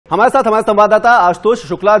हमारे साथ हमारे संवाददाता आशुतोष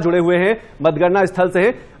शुक्ला जुड़े हुए हैं मतगणना स्थल से।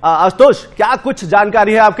 आशुतोष, क्या कुछ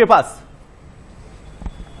जानकारी है आपके पास?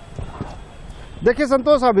 देखिए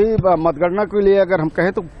संतोष, अभी मतगणना के लिए अगर हम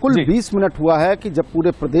कहें तो कुल 20 मिनट हुआ है कि जब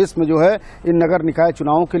पूरे प्रदेश में जो है इन नगर निकाय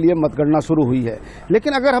चुनावों के लिए मतगणना शुरू हुई है।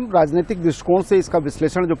 लेकिन अगर हम राजनीतिक दृष्टिकोण से इसका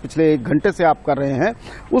विश्लेषण जो पिछले 1 घंटे से आप कर रहे हैं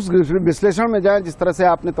उस विश्लेषण में जाएं, जिस तरह से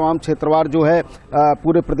आपने तमाम क्षेत्रवार जो है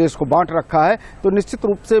पूरे प्रदेश को बांट रखा है, तो निश्चित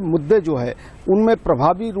रूप से मुद्दे जो है उनमें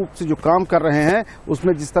प्रभावी रूप से जो काम कर रहे हैं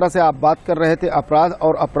उसमें जिस तरह से आप बात कर रहे थे अपराध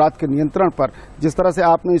और अपराध के नियंत्रण पर, जिस तरह से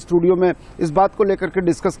आपने स्टूडियो में इस बात को लेकर के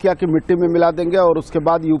डिस्कस किया कि मिट्टी में मिला देंगे और उसके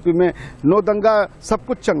बाद यूपी में नो दंगा सब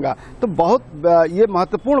कुछ चंगा, तो बहुत ये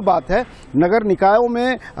महत्वपूर्ण बात है। नगर निकायों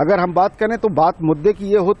में अगर हम बात करें तो बात मुद्दे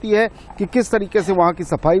की ये होती है कि किस तरीके से वहाँ की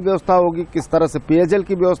सफाई व्यवस्था होगी, किस तरह से पेयजल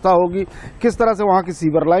की व्यवस्था होगी, किस तरह से वहाँ की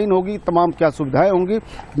सीवर लाइन होगी, तमाम क्या सुविधाएं होंगी,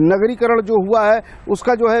 नगरीकरण जो हुआ है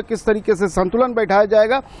उसका जो है किस तरीके से संतुलन बैठाया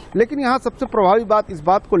जाएगा। लेकिन यहाँ सबसे प्रभावी बात इस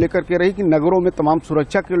बात को लेकर के रही कि नगरों में तमाम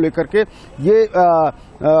सुरक्षा को लेकर के ये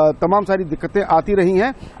तमाम सारी दिक्कतें आती रही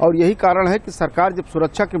हैं और यही कारण है कि सरकार जब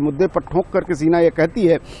सुरक्षा के मुद्दे पर ठोक करके सीना ये कहती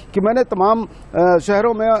है कि मैंने तमाम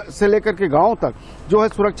शहरों में से लेकर के गांवों तक जो है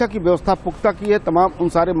सुरक्षा की व्यवस्था पुख्ता की है, तमाम उन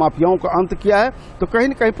सारे माफियाओं का अंत किया है, तो कहीं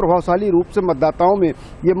न कहीं प्रभावशाली रूप से मतदाताओं में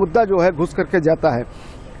ये मुद्दा जो है घुस करके जाता है।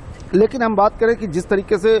 लेकिन हम बात करें कि जिस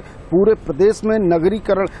तरीके से पूरे प्रदेश में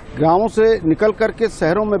नगरीकरण गांवों से निकल करके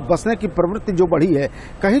शहरों में बसने की प्रवृत्ति जो बढ़ी है,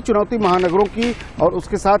 कहीं चुनौती महानगरों की और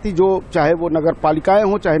उसके साथ ही जो चाहे वो नगर पालिकाएं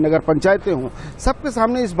हों चाहे नगर पंचायतें हों, सबके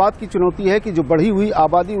सामने इस बात की चुनौती है कि जो बढ़ी हुई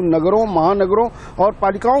आबादी उन नगरों महानगरों और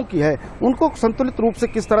पालिकाओं की है उनको संतुलित रूप से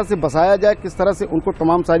किस तरह से बसाया जाए, किस तरह से उनको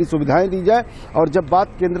तमाम सारी सुविधाएं दी जाए। और जब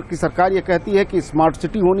बात केंद्र की सरकार ये कहती है कि स्मार्ट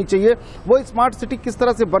सिटी होनी चाहिए, वो स्मार्ट सिटी किस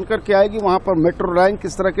तरह से बन करके आएगी, वहाँ पर मेट्रो लाइन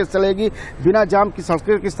किस तरह के चलेगी, बिना जाम की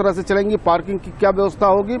सड़कें किस तरह से चलेंगी, पार्किंग की क्या व्यवस्था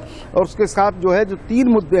होगी, और उसके साथ जो है जो 3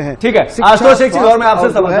 मुद्दे हैं। ठीक है आशुतोष, एक चीज और मैं आपसे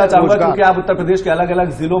समझना चाहूंगा, क्योंकि आप उत्तर प्रदेश के अलग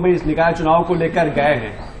अलग जिलों में इस निकाय चुनाव को लेकर गए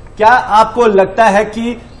हैं, क्या आपको लगता है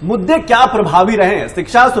कि मुद्दे क्या प्रभावी रहे हैं?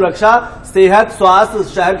 शिक्षा, सुरक्षा, सेहत, स्वास्थ्य,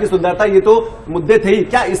 शहर की सुंदरता, ये तो मुद्दे थे ही,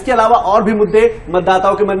 क्या इसके अलावा और भी मुद्दे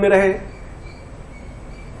मतदाताओं के मन में रहे?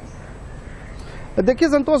 देखिए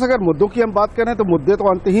संतोष, अगर मुद्दों की हम बात करें तो मुद्दे तो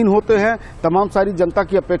अंतहीन होते हैं, तमाम सारी जनता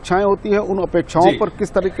की अपेक्षाएं होती हैं, उन अपेक्षाओं पर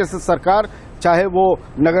किस तरीके से सरकार, चाहे वो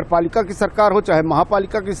नगर पालिका की सरकार हो, चाहे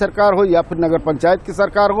महापालिका की सरकार हो या फिर नगर पंचायत की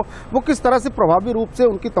सरकार हो, वो किस तरह से प्रभावी रूप से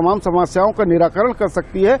उनकी तमाम समस्याओं का निराकरण कर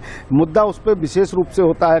सकती है। मुद्दा उस पर विशेष रूप से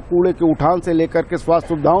होता है कूड़े के उठान से लेकर के स्वास्थ्य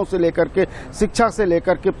सुविधाओं से लेकर के शिक्षा से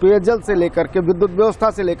लेकर के पेयजल से लेकर के विद्युत व्यवस्था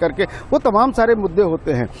से लेकर के वो तमाम सारे मुद्दे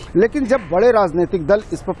होते हैं। लेकिन जब बड़े राजनीतिक दल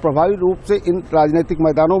इस पर प्रभावी रूप से इन राजनीतिक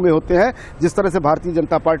मैदानों में होते हैं, जिस तरह से भारतीय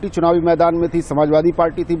जनता पार्टी चुनावी मैदान में थी, समाजवादी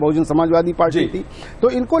पार्टी थी, बहुजन समाजवादी पार्टी थी, तो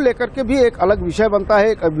इनको लेकर के भी एक अलग विषय बनता है,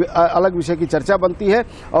 एक अलग विषय की चर्चा बनती है।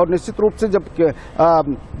 और निश्चित रूप से जब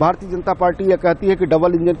भारतीय जनता पार्टी यह कहती है कि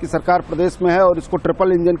डबल इंजन की सरकार प्रदेश में है और इसको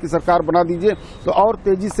ट्रिपल इंजन की सरकार बना दीजिए तो और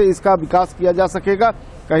तेजी से इसका विकास किया जा सकेगा,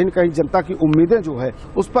 कहीं न कहीं जनता की उम्मीदें जो है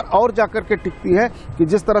उस पर और जाकर के टिकती हैं कि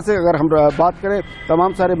जिस तरह से अगर हम बात करें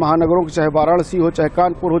तमाम सारे महानगरों की, चाहे वाराणसी हो, चाहे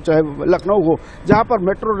कानपुर हो, चाहे लखनऊ हो, जहां पर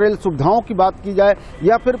मेट्रो रेल सुविधाओं की बात की जाए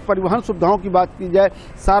या फिर परिवहन सुविधाओं की बात की जाए,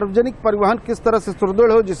 सार्वजनिक परिवहन किस तरह से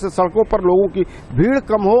सुदृढ़ हो जिससे सड़कों पर लोगों की भीड़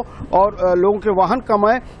कम हो और लोगों के वाहन कम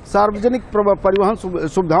आए, सार्वजनिक परिवहन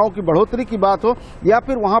सुविधाओं की बढ़ोतरी की बात हो, या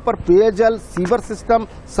फिर वहां पर पेयजल, सीवर सिस्टम,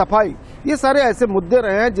 सफाई, ये सारे ऐसे मुद्दे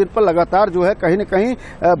रहे हैं जिन पर लगातार जो है कहीं न कहीं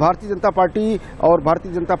भारतीय जनता पार्टी और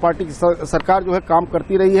भारतीय जनता पार्टी की सरकार जो है काम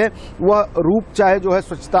करती रही है। वह रूप चाहे जो है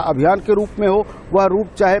स्वच्छता अभियान के रूप में हो, वह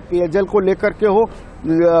रूप चाहे पेयजल को लेकर के हो,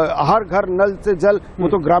 हर घर नल से जल, वो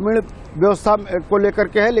तो ग्रामीण व्यवस्था को लेकर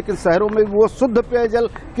के है, लेकिन शहरों में वो शुद्ध पेयजल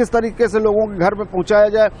किस तरीके से लोगों के घर में पहुंचाया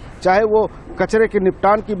जाए, चाहे वो कचरे के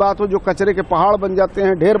निपटान की बात हो, जो कचरे के पहाड़ बन जाते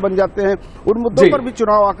हैं, ढेर बन जाते हैं, उन मुद्दों पर भी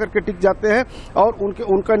चुनाव आकर के टिक जाते हैं और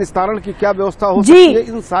उनका निस्तारण की क्या व्यवस्था हो सकती है,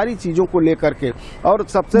 इन सारी चीजों को लेकर के। और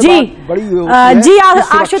सबसे बड़ी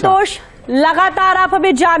आशुतोष, लगातार आप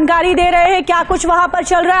हमें जानकारी दे रहे हैं क्या कुछ वहां पर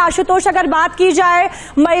चल रहा है। आशुतोष, अगर बात की जाए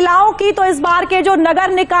महिलाओं की तो इस बार के जो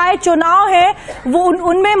नगर निकाय चुनाव है वो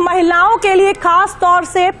उनमें महिलाओं के लिए खास तौर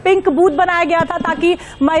से पिंक बूथ बनाया गया था ताकि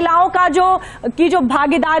महिलाओं का जो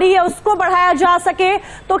भागीदारी है उसको बढ़ाया जा सके।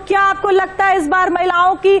 तो क्या आपको लगता है इस बार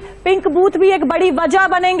महिलाओं की पिंक बूथ भी एक बड़ी वजह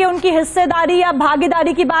बनेंगे उनकी हिस्सेदारी या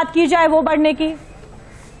भागीदारी की बात की जाए वो बढ़ने की?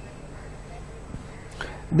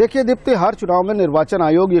 देखिए दीप्ति, हर चुनाव में निर्वाचन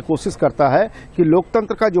आयोग ये कोशिश करता है कि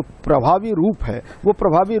लोकतंत्र का जो प्रभावी रूप है वो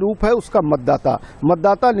प्रभावी रूप है उसका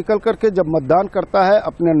मतदाता निकल करके जब मतदान करता है,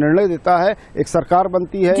 अपना निर्णय देता है, एक सरकार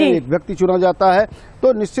बनती है, एक व्यक्ति चुना जाता है,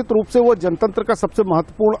 तो निश्चित रूप से वो जनतंत्र का सबसे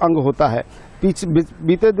महत्वपूर्ण अंग होता है।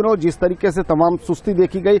 बीते दिनों जिस तरीके से तमाम सुस्ती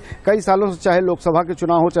देखी गई, कई सालों से चाहे लोकसभा के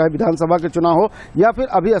चुनाव हो, चाहे विधानसभा के चुनाव हो, या फिर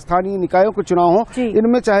अभी स्थानीय निकायों के चुनाव हो,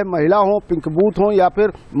 इनमें चाहे महिला हो, पिंक बूथ हो, या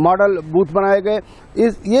फिर मॉडल बूथ बनाए गए,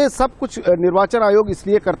 ये सब कुछ निर्वाचन आयोग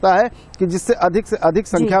इसलिए करता है कि जिससे अधिक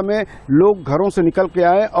संख्या में लोग घरों से निकल के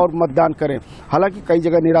आए और मतदान करें। हालांकि कई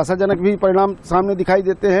जगह निराशाजनक भी परिणाम सामने दिखाई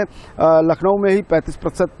देते हैं। लखनऊ में ही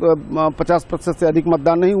 50% से अधिक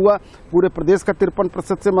मतदान नहीं हुआ, पूरे प्रदेश का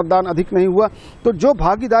 53% से मतदान अधिक नहीं हुआ। तो जो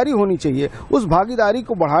भागीदारी होनी चाहिए, उस भागीदारी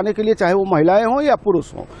को बढ़ाने के लिए चाहे वो महिलाएं हों या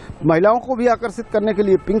पुरुष हों, महिलाओं को भी आकर्षित करने के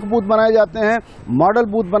लिए पिंक बूथ बनाए जाते हैं, मॉडल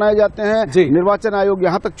बूथ बनाए जाते हैं। निर्वाचन आयोग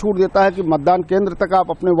यहां तक छूट देता है कि मतदान केंद्र तक आप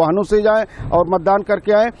अपने वाहनों से जाएं और मतदान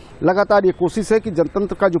करके आएं। लगातार ये कोशिश है कि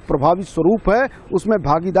जनतंत्र का जो प्रभावी स्वरूप है उसमें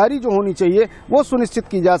भागीदारी जो होनी चाहिए वो सुनिश्चित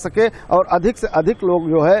की जा सके और अधिक से अधिक लोग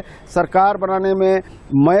जो है सरकार बनाने में,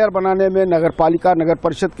 मेयर बनाने में, नगर पालिका नगर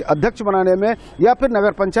परिषद के अध्यक्ष बनाने में, या फिर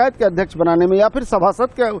नगर पंचायत के अध्यक्ष बनाने में, या फिर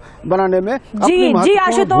सभासद के बनाने में अपनी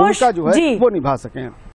महत्वपूर्ण भूमिका जो है वो निभा सकें।